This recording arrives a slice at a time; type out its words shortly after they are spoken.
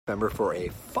Remember for a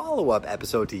follow-up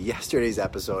episode to yesterday's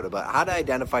episode about how to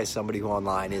identify somebody who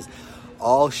online is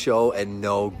all show and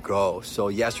no go. So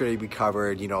yesterday we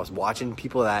covered, watching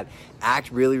people that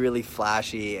act really, really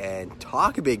flashy and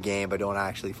talk a big game but don't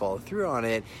actually follow through on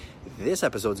it. This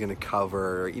episode is going to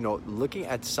cover, looking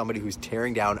at somebody who's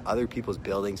tearing down other people's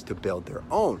buildings to build their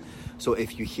own. So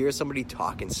if you hear somebody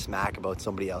talking smack about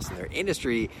somebody else in their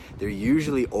industry, they're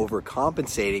usually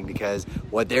overcompensating because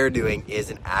what they're doing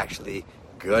isn't actually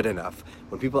good enough.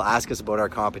 When people ask us about our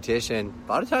competition,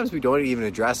 a lot of times we don't even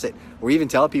address it or even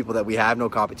tell people that we have no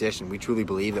competition. We truly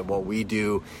believe that what we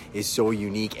do is so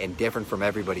unique and different from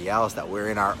everybody else that we're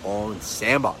in our own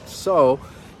sandbox. So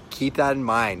keep that in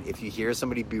mind. If you hear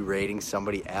somebody berating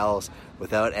somebody else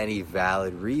without any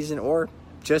valid reason or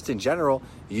just in general,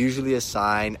 usually a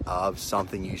sign of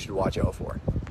something you should watch out for.